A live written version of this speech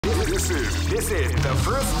This is the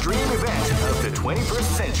first dream event of the 21st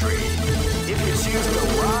century. If you choose the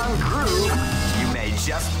wrong groove, you may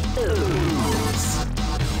just lose.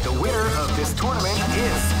 The winner of this tournament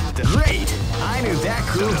is the Great! I knew that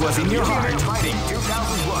groove was in your heart. Fighting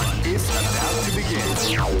 2001 is about to begin.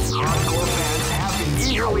 Hardcore fans have been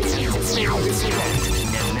eagerly anticipating this event,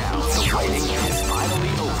 and now the waiting is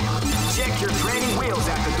finally over. Check your training wheels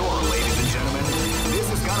at the door, ladies and gentlemen.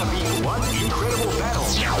 This is gonna be one incredible battle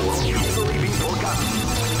that won't easily be forgotten.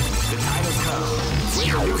 The time has come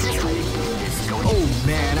when the new history is going. Oh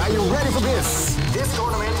man, are you ready for this? This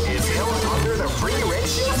tournament is held under the free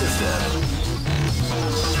ratio system.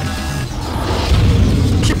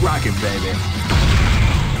 Keep rocking, baby.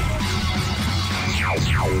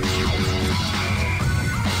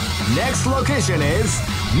 Next location is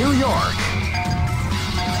New York.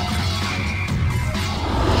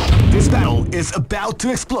 This battle is about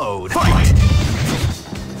to explode. Fight!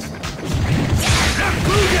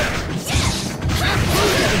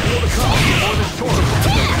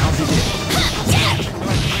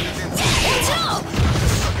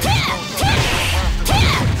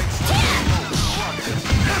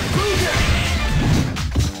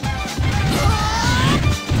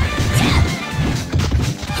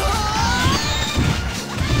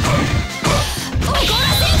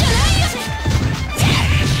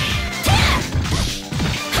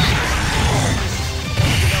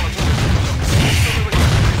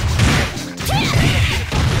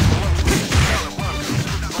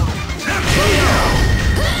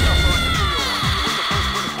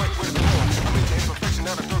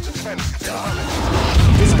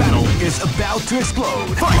 This battle is about to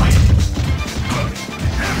explode. Fight!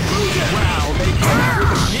 Wow, they came out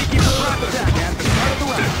with a sneaky surprise attack at the start of the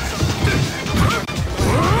round.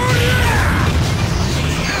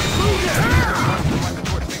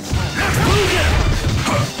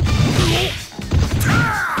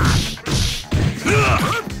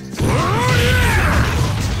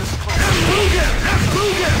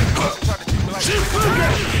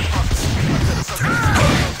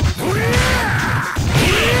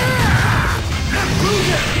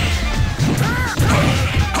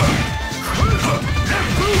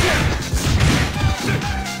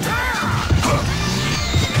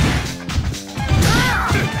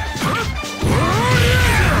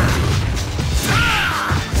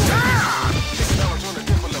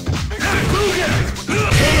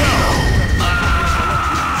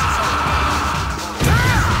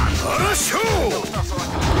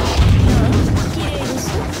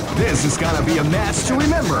 This is gonna be a match to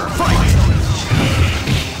remember. Fight!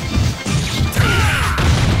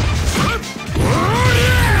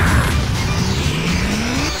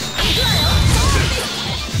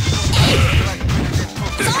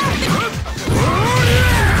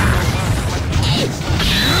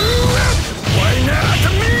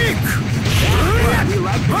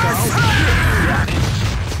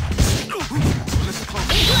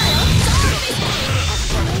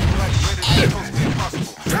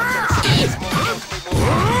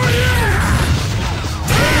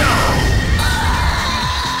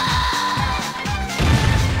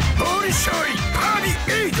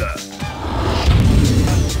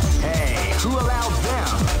 Hey, who allowed them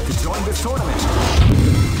to join this tournament?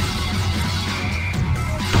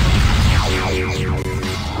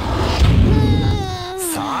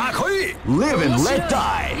 Live and let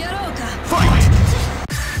die. Fight!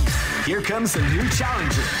 Here comes a new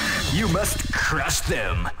challenger. You must crush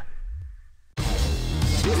them.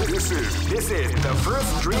 This is the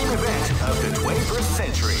first dream event of the 21st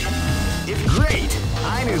century. If great!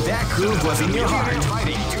 I knew that groove was in your heart.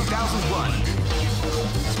 Fighting 2001.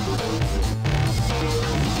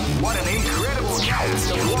 What an incredible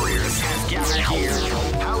cast of warriors has gathered here.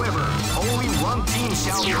 However, only one team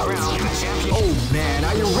shall be crowned the champion. Oh man,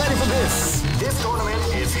 are you ready for this? This tournament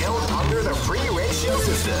is held under the free ratio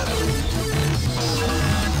system.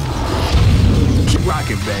 Keep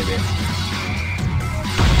rocking, baby.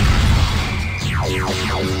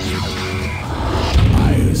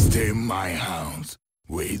 I'll stay my hounds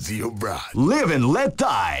with your bride. Live and let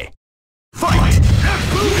die. Fight!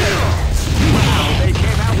 Wow, they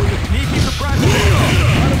came out with a sneaky surprise.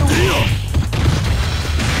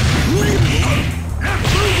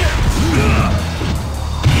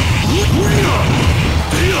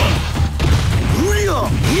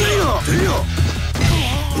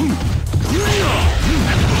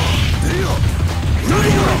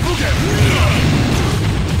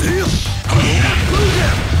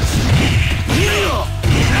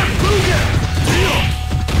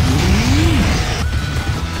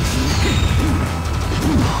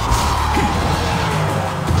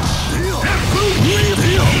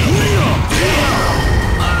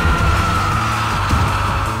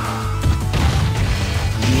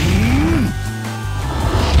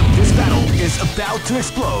 to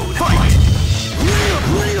explode. Fight!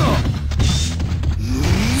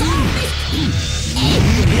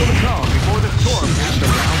 Feel the calm before the storm as the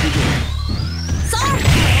round begins.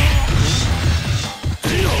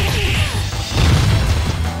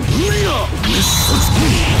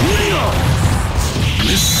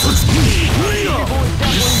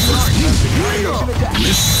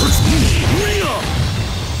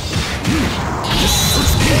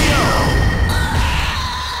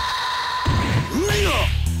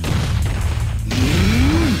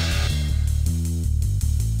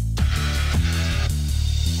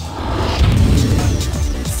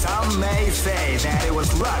 Some may say that it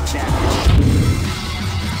was luck that...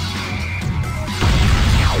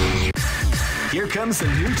 Here comes a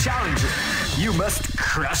new challenger. You must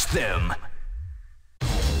crush them.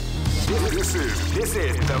 This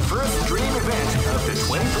is the first dream event of the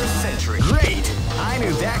 21st century. Great! I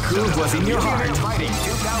knew that groove was in your heart. Fighting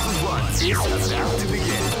 2001 is about to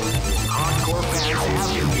begin. Hardcore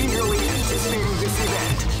fans have been eagerly anticipating this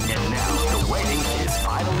event, and now the waiting is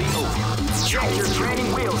finally over. Check your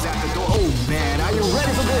training wheels at the door. Oh man, are you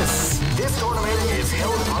ready for this? This tournament is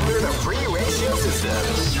held under the free ratio system.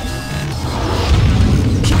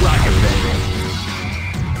 Keep rocking, baby.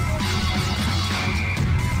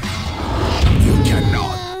 You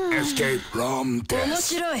cannot escape from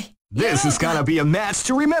this. This is gonna be a match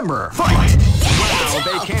to remember. Fight! Wow,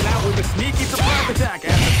 they came out with a sneaky surprise attack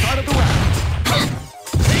at the start of the round.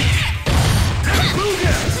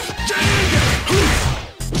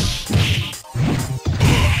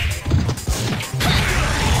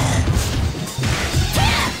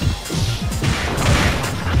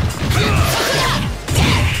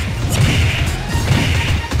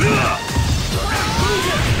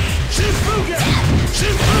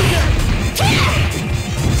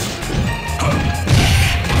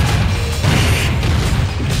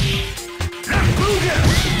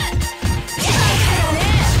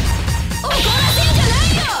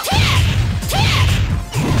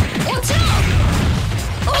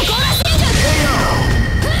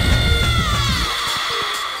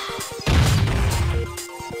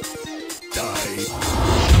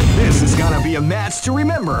 This is gonna be a match to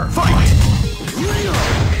remember. Fight! Wow,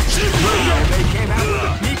 they came out with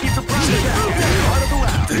a sneaky surprise attack at the start of the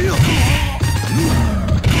round.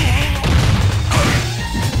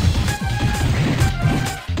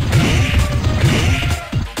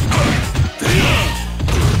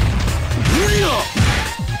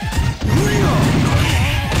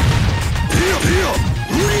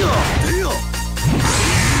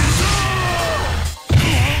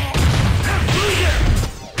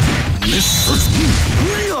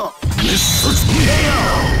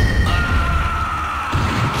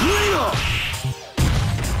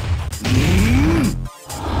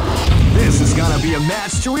 This is gonna be a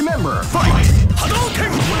match to remember. Fight!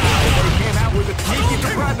 Hadouken! Wow, they came out with a sneaky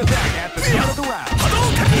surprise attack at the start of the round.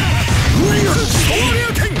 Hadouken!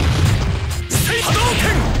 Hadouken!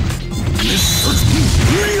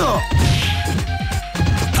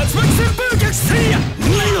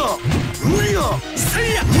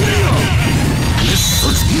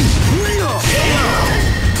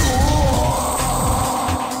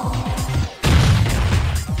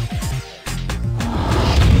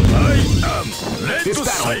 This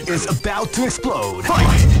battle is about to explode. Fight!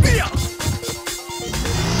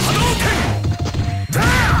 Hadouken!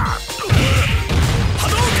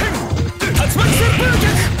 Hadouken! Tatsumaki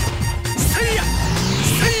Senpukek! Seiya!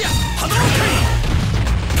 Seiya! Hadouken!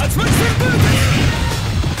 Tatsumaki Senpukek!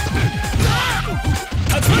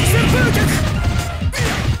 Tatsumaki Senpukek!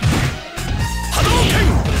 Hadouken!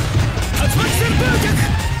 Tatsumaki Senpukek!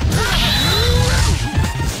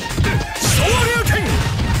 Shoryuken!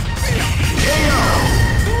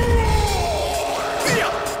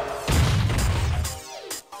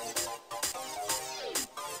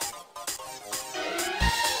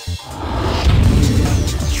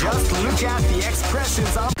 Just look at the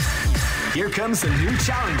expressions of... Here comes a new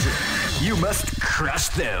challenger. You must crush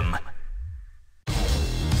them.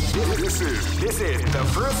 This is the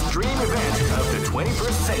first dream event of the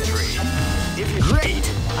 21st century. If you're great,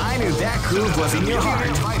 I knew that groove was in your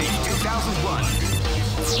heart. Fighting 2001.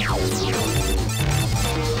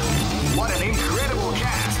 What an incredible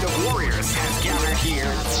cast of warriors has gathered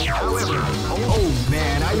here. However, oh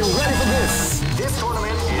man, are you ready for this? This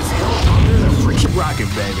tournament is held under the free... Keep rocking,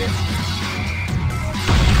 baby.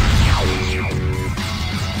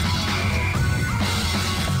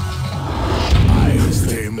 I'll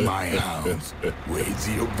stay my house with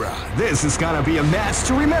your bride. This is gonna be a match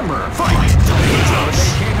to remember. Fight! They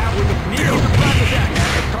came out with a sneaky surprise attack at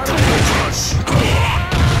the start of the match.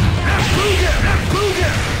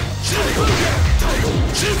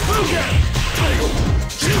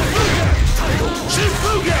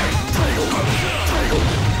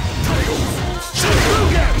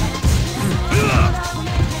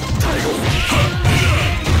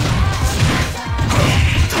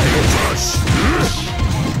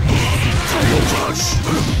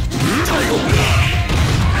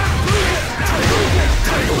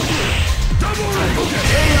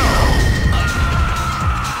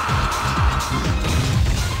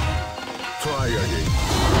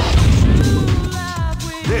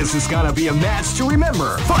 This is gonna be a match to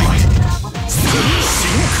remember. Fight!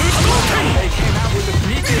 They came out with a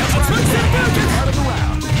beat out of the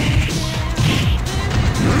round.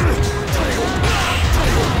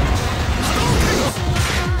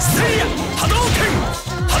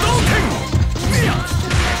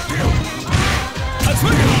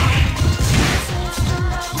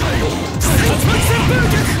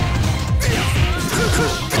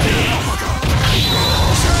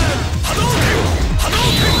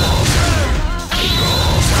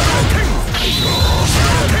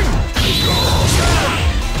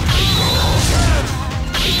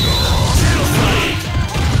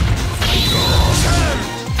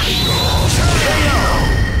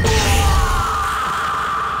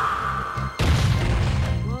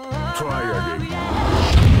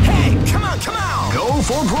 Go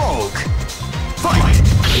for broke. Fight!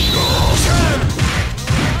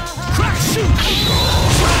 Crack shoot!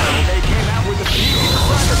 They came out with a beat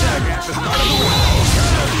front attack at the start of the round.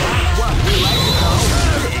 What we like to call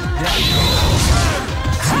big damage.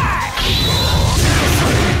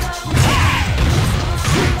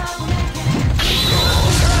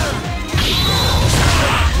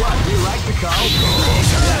 What we like to call big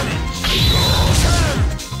damage.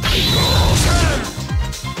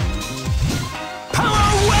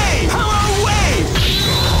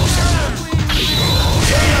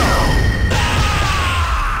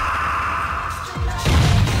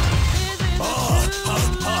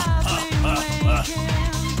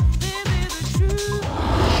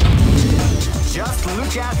 Just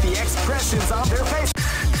look at the expressions on their faces.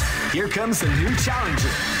 Here comes a new challenger.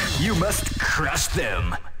 You must crush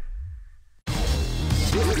them.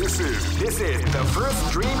 This is the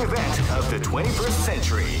first dream event of the 21st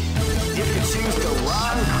century. If you choose the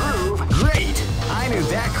wrong groove, great! I knew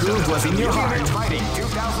that groove was in your heart. Fighting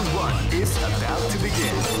 2001 is about to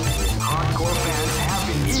begin. Hardcore fans have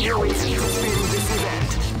been eagerly anticipating this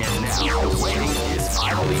event, and now the waiting is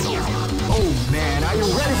finally over. Oh man, are you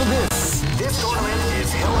ready for this? This tournament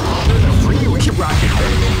is held under the free Keep rocking,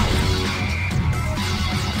 baby.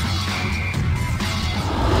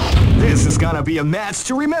 This is gonna be a match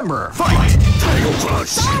to remember. Fight! Title Crush!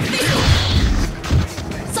 Zombie!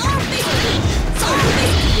 Zombie! Zombie!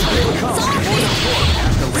 Zombie!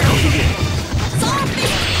 As the round begins. Zombie!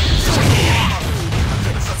 Zombie!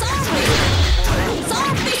 Zombie!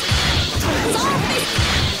 Zombie!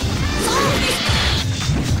 Zombie!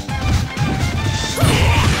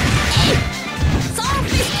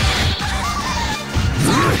 Zombie!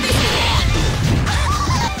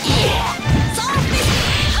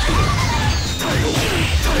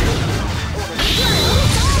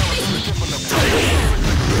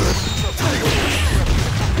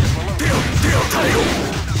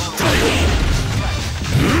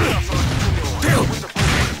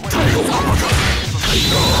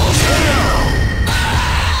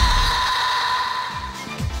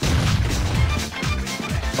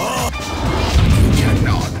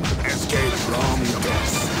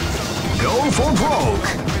 For broke.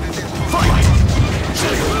 Fight!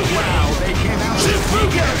 Wow, they came out with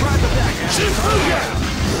a front attack.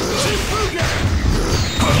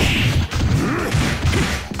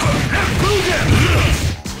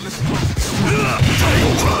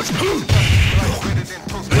 Title Crush!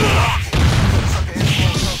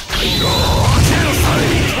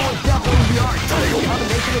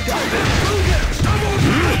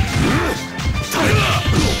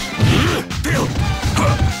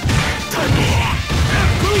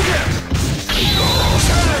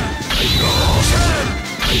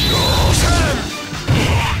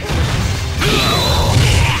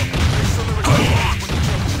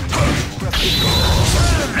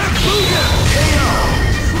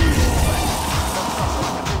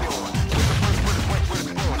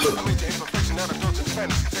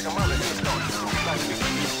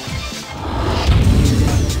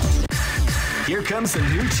 Here comes a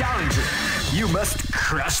new challenger. You must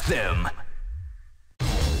crush them.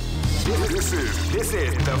 This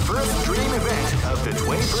is the first dream event of the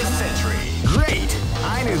 21st century. Great!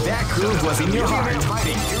 I knew that groove was in your heart.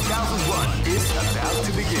 Fighting 2001 is about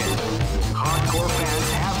to begin. Hardcore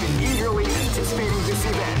fans have been eagerly anticipating this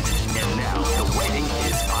event. And now the waiting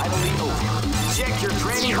is finally over. Check your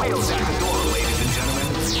training wheels at the door, ladies and gentlemen.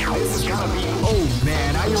 This is gonna be... Oh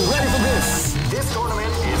man, are you ready for this? This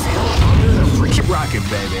tournament is held under the free... Keep rocking,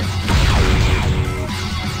 baby.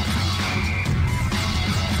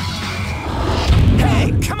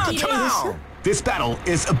 Hey, come on, come on! This battle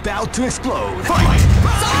is about to explode. Fight!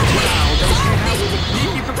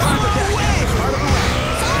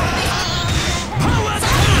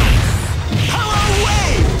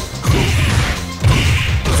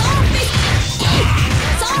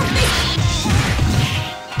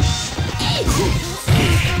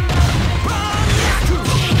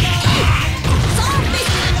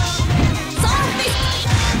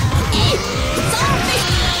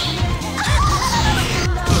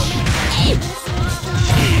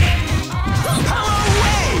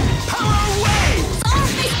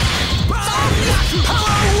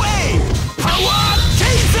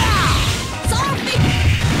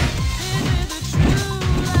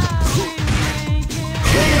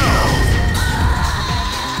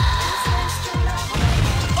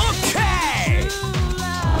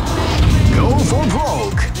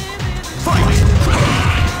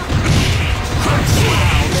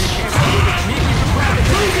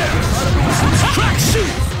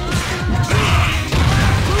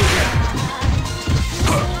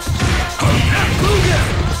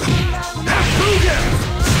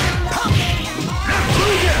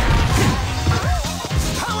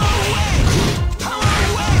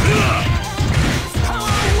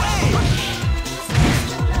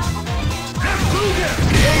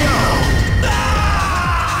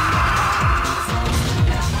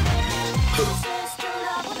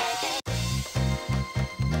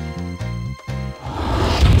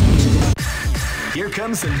 Here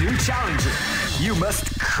comes a new challenger. You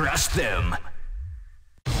must crush them.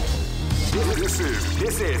 This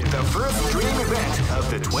is the first dream event of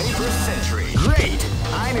the 21st century. Great!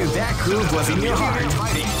 I knew that groove was in your heart.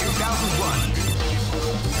 Fighting 2001.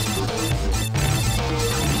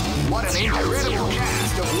 What an incredible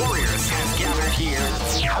cast of warriors has gathered here.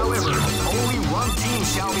 However, only one team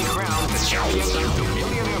shall be crowned the champion of the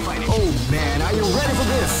Millionaire Fighting. Oh man, are you ready for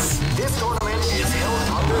this? This tournament is held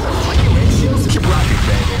under the free ratios. Keep rocking,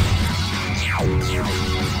 baby.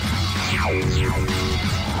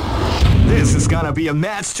 This is gonna be a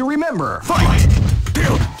match to remember. Fight!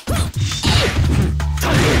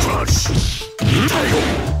 Tiger Crush! Tiger!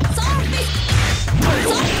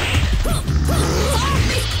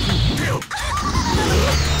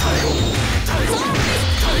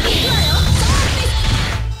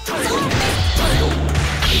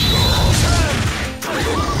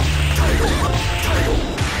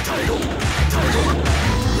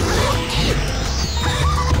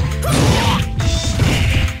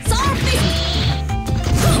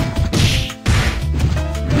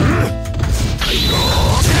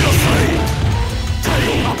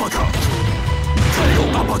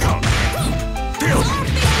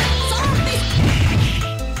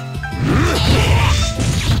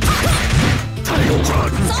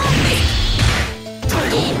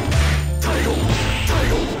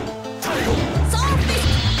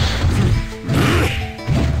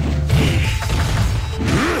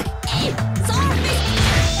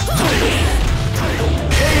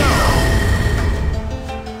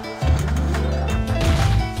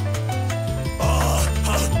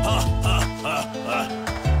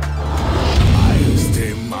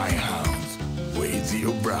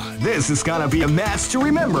 This is gonna be a match to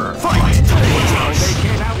remember. Fight! They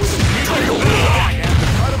came out with a sneaky attack at the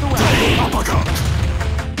front of the round. Uppercut!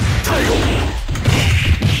 Tiger!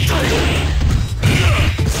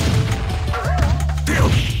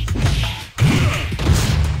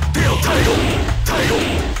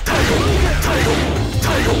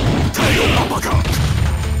 Uppercut!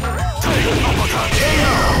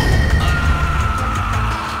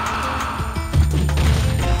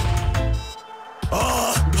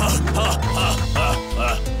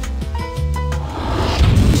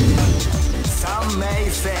 Some may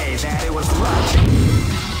say that it was luck.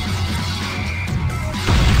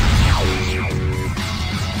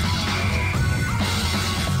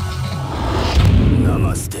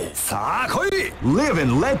 Namaste. Live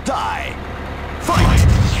and let die. Fight!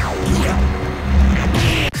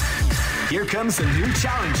 Here comes a new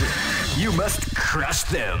challenger. You must crush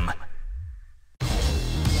them.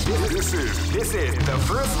 This is the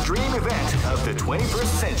first dream event of the 21st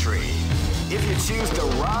century. If you choose the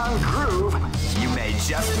wrong groove, you may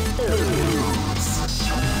just lose.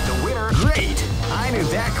 The winner... Great! I knew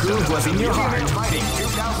that groove was in your heart. Fighting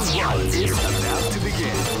 2001 is about to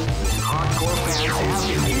begin. Hardcore fans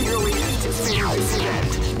have been eagerly anticipating this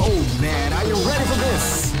event. Oh man, Are you ready for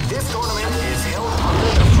this? This tournament is held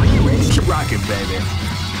under the free range. Keep rocking, baby.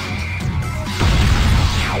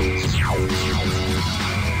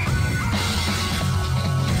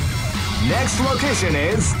 Next location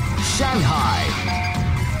is Shanghai.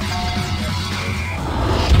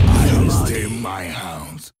 I'll tame my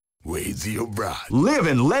hounds with your blood. Live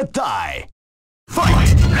and let die. Fight!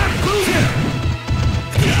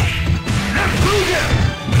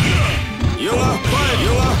 You are fired!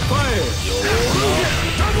 You are fired!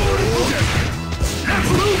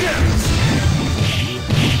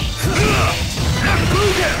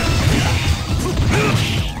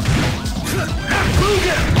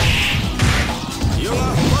 You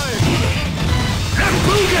are fired!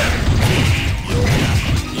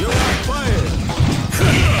 You are fired!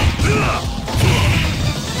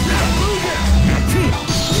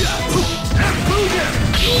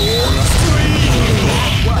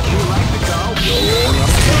 What, you like to go?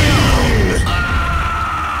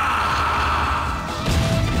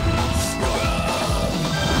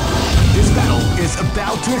 This battle is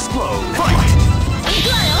about to explode. Fight!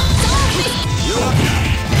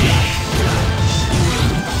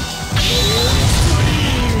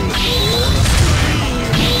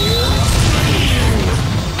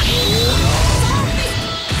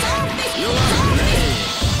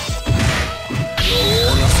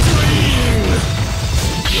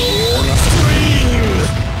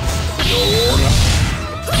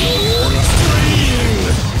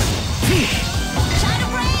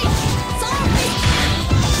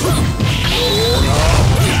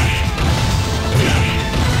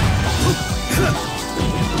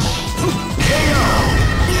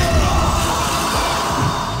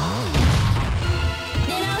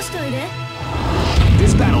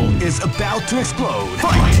 This battle is about to explode. Fight!